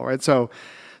the Bible, right? So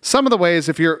some of the ways,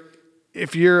 if you're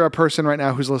if you're a person right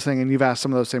now who's listening and you've asked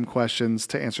some of those same questions,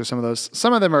 to answer some of those,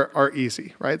 some of them are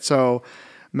easy, right? So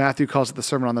Matthew calls it the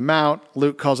Sermon on the Mount.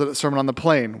 Luke calls it the Sermon on the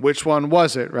Plain. Which one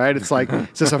was it, right? It's like,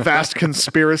 is this a vast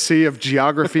conspiracy of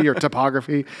geography or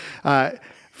topography?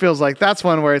 Feels like that's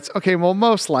one where it's, okay, well,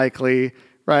 most likely,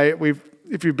 right?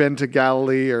 If you've been to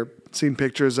Galilee or seen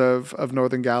pictures of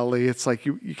Northern Galilee, it's like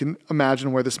you can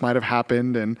imagine where this might have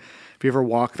happened. And if you ever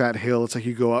walk that hill, it's like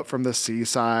you go up from the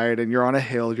seaside and you're on a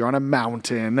hill, you're on a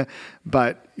mountain,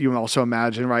 but you can also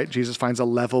imagine, right? Jesus finds a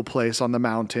level place on the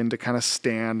mountain to kind of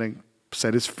stand and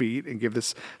set his feet and give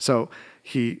this. So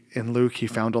in Luke, he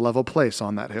found a level place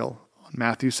on that hill.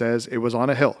 Matthew says it was on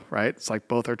a hill, right? It's like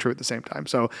both are true at the same time.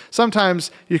 So sometimes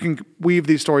you can weave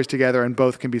these stories together and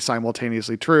both can be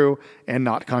simultaneously true and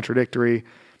not contradictory.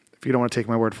 If you don't want to take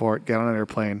my word for it, get on an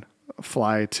airplane,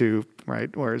 fly to,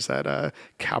 right, where is that,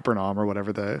 Capernaum or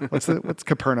whatever what's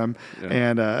Capernaum,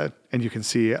 yeah. And you can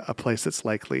see a place that's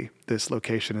likely this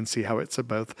location and see how it's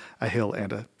both a hill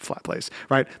and a flat place,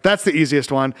 right? That's the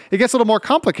easiest one. It gets a little more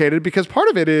complicated because part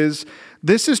of it is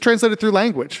this is translated through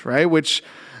language, right? Which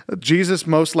Jesus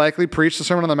most likely preached the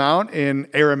Sermon on the Mount in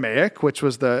Aramaic, which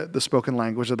was the spoken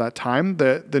language of that time.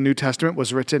 The New Testament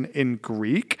was written in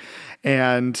Greek,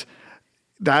 and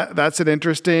that's an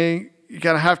interesting. You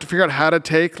gotta have to figure out how to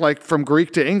take from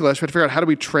Greek to English. We have to figure out how do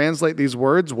we translate these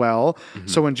words well. Mm-hmm.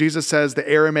 So when Jesus says the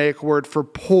Aramaic word for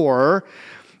poor,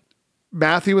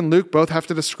 Matthew and Luke both have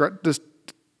to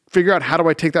figure out how do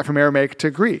I take that from Aramaic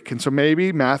to Greek. And so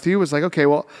maybe Matthew was like, okay,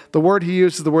 well, the word he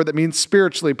used is the word that means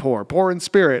spiritually poor in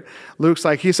spirit. Luke's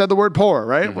like, he said the word poor,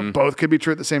 right? Mm-hmm. Well, both could be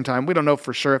true at the same time. We don't know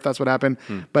for sure if that's what happened,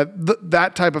 but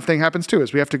that type of thing happens too,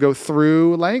 is we have to go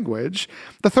through language.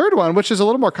 The third one, which is a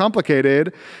little more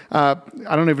complicated, I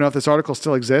don't even know if this article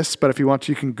still exists, but if you want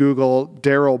to, you can Google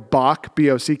Darrell Bock,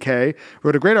 B-O-C-K,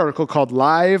 wrote a great article called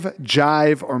Live,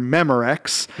 Jive, or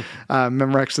Memorex.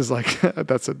 Memorex is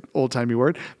that's an old-timey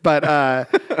word. But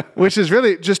which is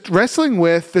really just wrestling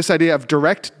with this idea of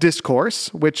direct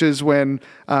discourse, which is when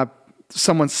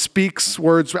someone speaks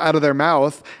words out of their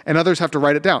mouth and others have to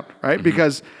write it down, right? Mm-hmm.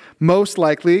 Because most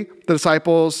likely the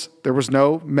disciples, there was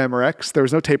no Memorex, there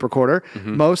was no tape recorder.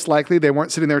 Mm-hmm. Most likely they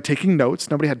weren't sitting there taking notes.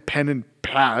 Nobody had pen and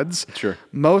pads. Sure.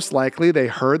 Most likely they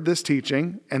heard this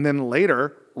teaching and then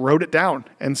later wrote it down.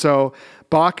 And so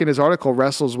Bach in his article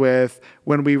wrestles with,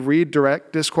 when we read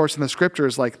direct discourse in the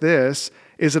scriptures like this,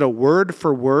 is it a word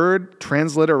for word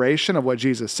transliteration of what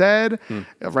Jesus said?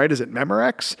 Right? Is it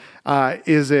Memorex?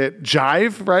 Is it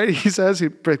jive? Right? He says,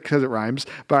 because it rhymes,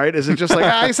 but right? Is it just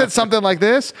like, he said something like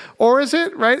this? Or is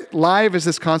it, right? Live is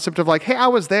this concept of like, hey, I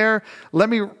was there. Let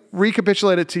me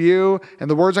recapitulate it to you. And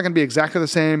the words aren't going to be exactly the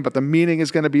same, but the meaning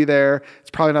is going to be there.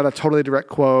 It's probably not a totally direct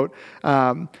quote.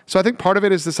 So I think part of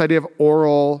it is this idea of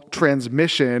oral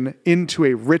transmission into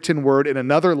a written word in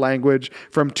another language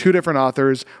from two different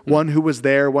authors, one who was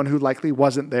there, one who likely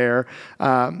wasn't there.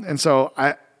 And so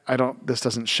this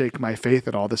doesn't shake my faith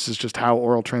at all. This is just how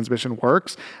oral transmission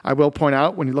works. I will point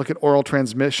out, when you look at oral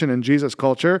transmission in Jesus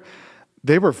culture,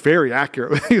 they were very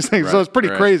accurate with these things. Right, so it's pretty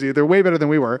crazy. They're way better than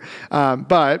we were.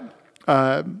 But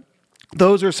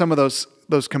those are some of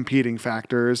those competing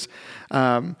factors.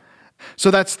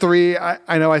 So that's three.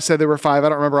 I know I said there were five. I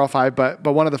don't remember all five, but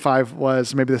one of the five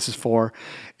was, maybe this is four,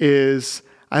 is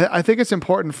I think it's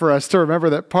important for us to remember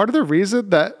that part of the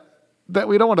reason that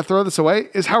we don't want to throw this away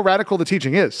is how radical the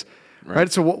teaching is,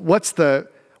 right? So what's the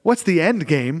end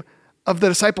game of the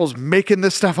disciples making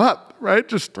this stuff up, right?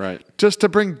 Just to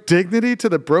bring dignity to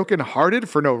the brokenhearted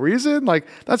for no reason. Like,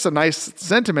 that's a nice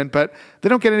sentiment, but they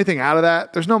don't get anything out of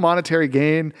that. There's no monetary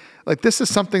gain. Like, this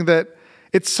is something that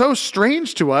it's so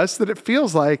strange to us that it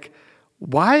feels like,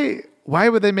 why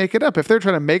would they make it up? If they're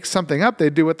trying to make something up,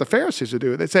 they do what the Pharisees would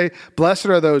do. They say, blessed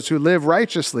are those who live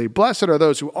righteously. Blessed are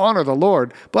those who honor the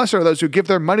Lord. Blessed are those who give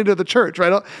their money to the church,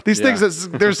 right? These things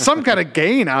that there's some kind of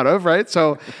gain out of, right?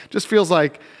 So it just feels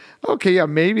like, okay, yeah,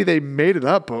 maybe they made it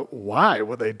up, but why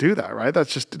would they do that, right?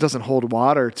 It doesn't hold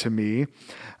water to me.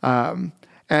 And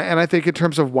I think in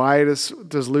terms of why does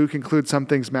Luke include some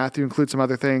things, Matthew include some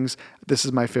other things, this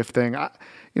is my fifth thing.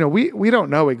 We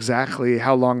don't know exactly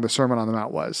how long the Sermon on the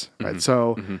Mount was, right? Mm-hmm.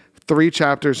 So 3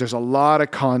 chapters, there's a lot of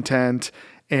content,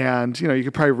 and you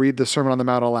could probably read the Sermon on the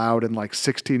Mount aloud in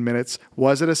 16 minutes.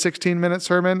 Was it a 16-minute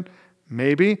sermon?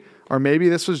 Maybe. Or maybe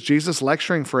this was Jesus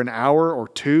lecturing for an hour or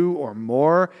 2 or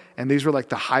more, and these were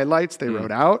the highlights they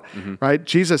wrote out, right?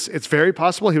 Jesus, it's very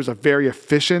possible he was a very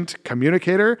efficient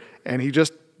communicator, and he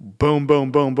just boom,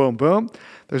 boom, boom, boom, boom.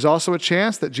 There's also a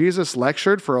chance that Jesus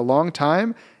lectured for a long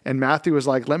time, and Matthew was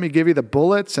like, let me give you the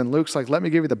bullets, and Luke's like, let me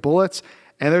give you the bullets,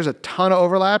 and there's a ton of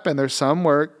overlap, and there's some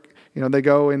where they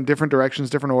go in different directions,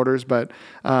 different orders, but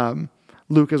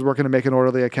Luke is working to make an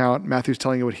orderly account. Matthew's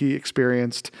telling you what he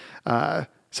experienced.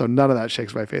 So none of that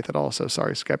shakes my faith at all. So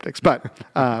sorry, skeptics. But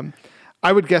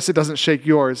I would guess it doesn't shake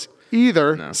yours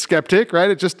either, no. Skeptic, right?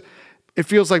 It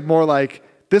feels like more like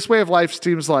this way of life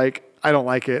seems like I don't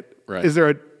like it.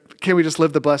 Right. Can we just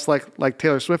live the blessed like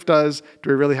Taylor Swift does? Do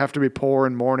we really have to be poor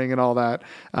and mourning and all that?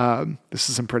 This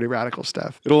is some pretty radical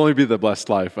stuff. It'll only be the blessed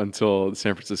life until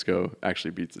San Francisco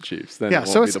actually beats the Chiefs. Then yeah,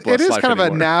 so it is kind of a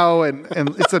now and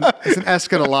it's an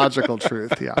eschatological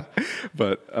truth. Yeah.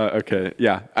 But okay,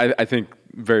 yeah, I think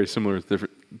very similar with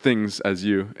different things as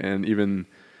you, and even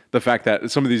the fact that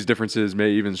some of these differences may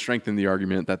even strengthen the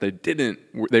argument that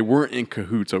they weren't in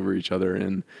cahoots over each other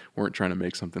and weren't trying to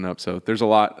make something up. So there's a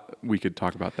lot we could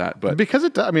talk about that. But because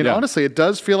honestly, it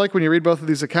does feel like when you read both of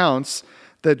these accounts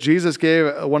that Jesus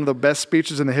gave one of the best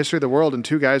speeches in the history of the world, and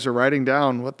two guys are writing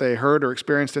down what they heard or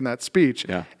experienced in that speech.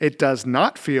 Yeah. It does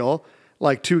not feel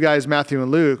like two guys, Matthew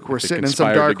and Luke, were sitting in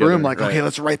some dark room like, okay,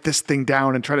 let's write this thing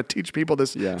down and try to teach people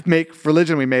this make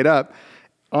religion we made up.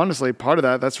 Honestly, part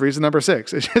of that's reason number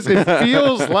 6. It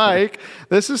feels like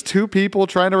this is two people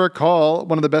trying to recall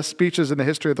one of the best speeches in the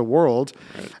history of the world.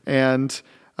 Right. And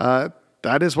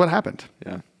that is what happened.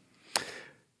 Yeah.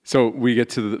 So we get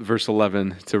to verse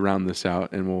 11 to round this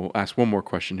out, and we'll ask one more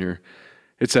question here.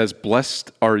 It says,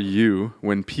 "Blessed are you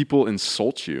when people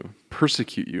insult you,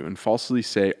 persecute you, and falsely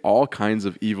say all kinds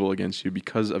of evil against you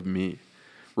because of me.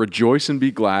 Rejoice and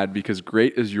be glad, because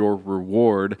great is your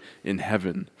reward in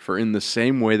heaven. For in the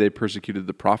same way they persecuted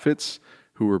the prophets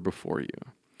who were before you."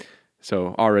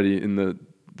 So already in the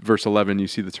verse 11, you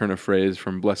see the turn of phrase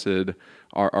from blessed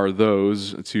are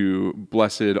those to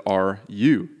blessed are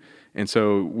you. And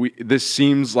so this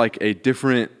seems like a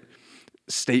different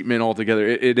statement altogether.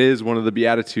 It is one of the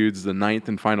Beatitudes, the 9th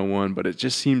and final one, but it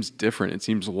just seems different. It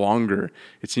seems longer.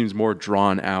 It seems more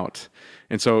drawn out.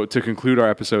 And so to conclude our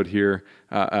episode here,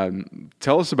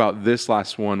 tell us about this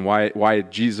last one, why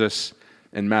Jesus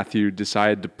and Matthew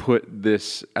decided to put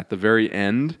this at the very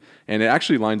end. And it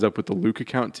actually lines up with the Luke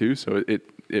account too, so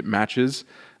it matches.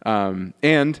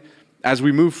 And as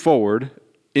we move forward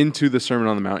into the Sermon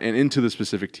on the Mount and into the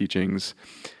specific teachings,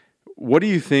 what do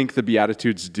you think the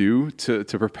Beatitudes do to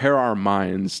prepare our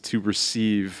minds to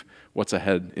receive what's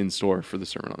ahead in store for the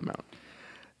Sermon on the Mount?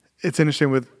 It's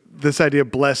interesting with this idea,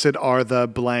 blessed are the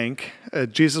blank.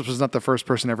 Jesus was not the first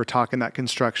person ever talking that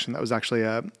construction. That was actually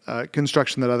a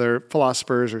construction that other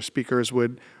philosophers or speakers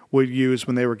would use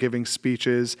when they were giving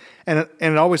speeches. And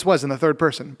it always was in the third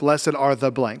person. Blessed are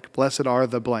the blank. Blessed are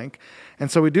the blank. And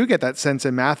so we do get that sense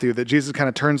in Matthew that Jesus kind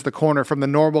of turns the corner from the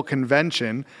normal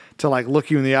convention to like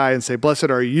look you in the eye and say, blessed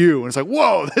are you. And it's like,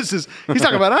 whoa, he's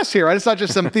talking about us here, right? It's not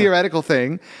just some theoretical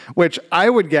thing, which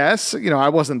I would guess, I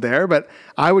wasn't there, but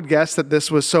I would guess that this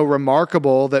was so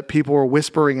remarkable that people were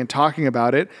whispering and talking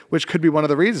about it, which could be one of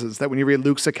the reasons that when you read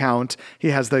Luke's account, he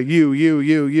has the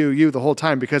you the whole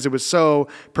time, because it was so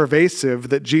pervasive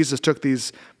that Jesus took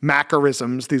these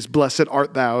macarisms, these blessed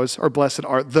art thous or blessed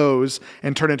art those,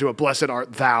 and turned into a blessed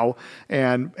art thou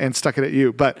and stuck it at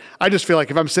you. But I just feel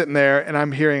like if I'm sitting there and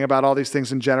I'm hearing about all these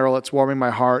things in general, it's warming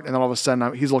my heart. And then all of a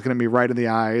sudden he's looking at me right in the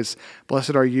eyes.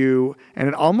 Blessed are you. And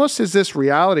it almost is this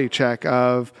reality check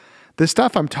of this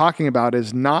stuff I'm talking about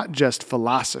is not just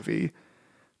philosophy.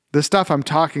 The stuff I'm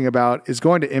talking about is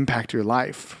going to impact your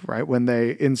life, right? When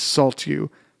they insult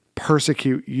you,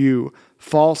 persecute you,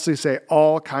 falsely say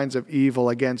all kinds of evil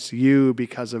against you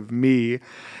because of me.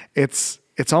 It's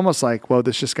almost like, whoa,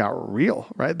 this just got real,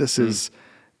 right? This is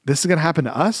going to happen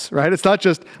to us, right? It's not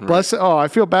just blessed. Oh, I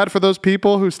feel bad for those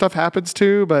people who stuff happens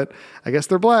to, but I guess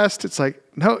they're blessed. It's like,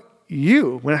 no,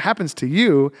 when it happens to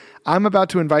you, I'm about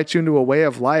to invite you into a way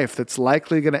of life that's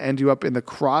likely going to end you up in the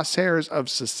crosshairs of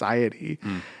society.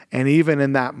 And even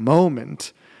in that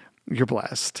moment, you're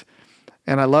blessed.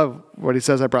 And I love what he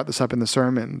says. I brought this up in the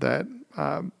sermon that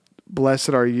blessed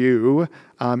are you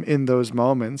in those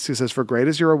moments. He says, for great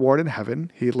is your reward in heaven.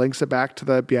 He links it back to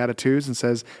the Beatitudes and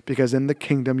says, because in the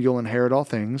kingdom you'll inherit all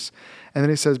things. And then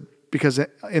he says, because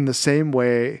in the same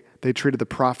way they treated the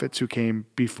prophets who came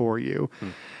before you.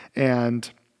 And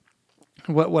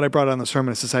what I brought on the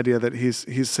sermon is this idea that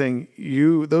he's saying,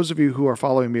 those of you who are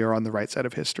following me are on the right side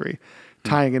of history,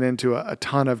 tying it into a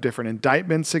ton of different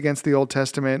indictments against the Old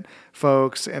Testament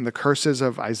folks and the curses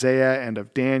of Isaiah and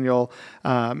of Daniel,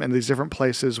 and these different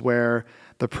places where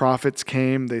the prophets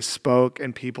came, they spoke,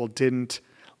 and people didn't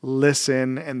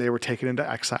listen and they were taken into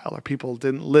exile, or people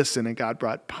didn't listen and God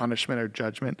brought punishment or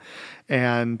judgment.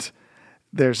 And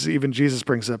there's even Jesus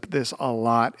brings up this a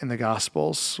lot in the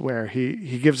Gospels where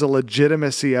he gives a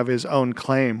legitimacy of his own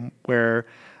claim where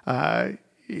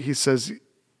he says,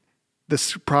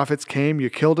 the prophets came,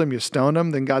 you killed him, you stoned him.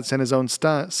 Then God sent his own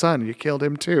son, you killed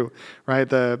him too, right?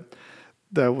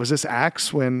 Was this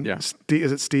Acts when,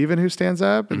 is it Stephen who stands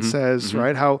up and says,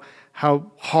 right, how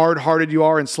hard-hearted you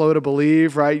are and slow to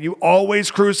believe, right? You always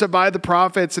crucify the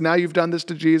prophets, and now you've done this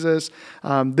to Jesus.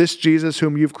 This Jesus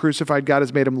whom you've crucified, God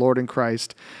has made him Lord in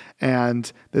Christ.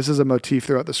 And this is a motif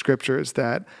throughout the scriptures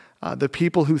that the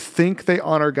people who think they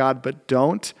honor God but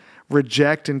don't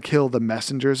reject and kill the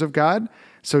messengers of God.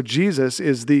 So Jesus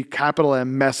is the capital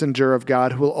M messenger of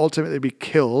God who will ultimately be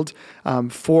killed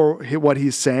for what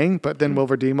he's saying, but then will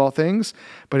redeem all things.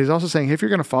 But he's also saying, if you're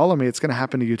going to follow me, it's going to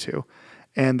happen to you too.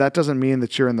 And that doesn't mean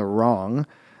that you're in the wrong.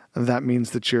 That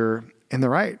means that you're in the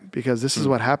right, because this is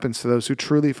what happens to those who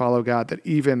truly follow God, that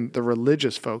even the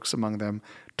religious folks among them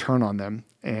turn on them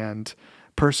and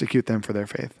persecute them for their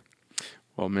faith.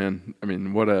 Well, man, I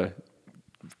mean, what a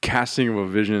casting of a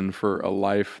vision for a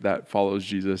life that follows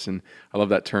Jesus. And I love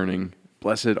that turning.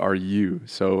 Blessed are you.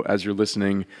 So as you're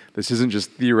listening, this isn't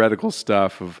just theoretical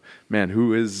stuff of, man,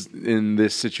 who is in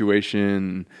this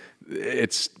situation?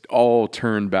 It's all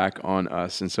turned back on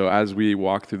us. And so as we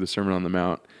walk through the Sermon on the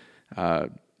Mount,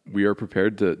 we are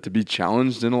prepared to be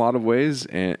challenged in a lot of ways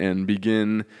and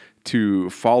begin to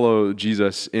follow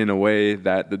Jesus in a way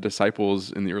that the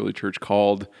disciples in the early church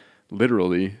called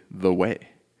literally the way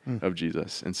of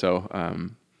Jesus. And so,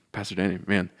 Pastor Danny,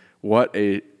 man, what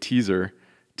a teaser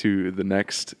to the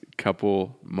next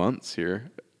couple months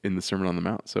here in the Sermon on the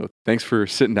Mount. So thanks for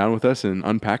sitting down with us and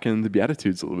unpacking the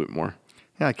Beatitudes a little bit more.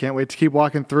 Yeah, I can't wait to keep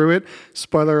walking through it.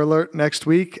 Spoiler alert, next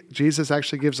week, Jesus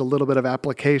actually gives a little bit of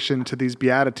application to these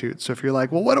Beatitudes. So if you're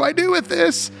like, well, what do I do with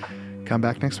this? Come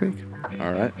back next week.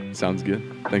 All right. Sounds good.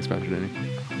 Thanks, Pastor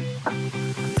Danny.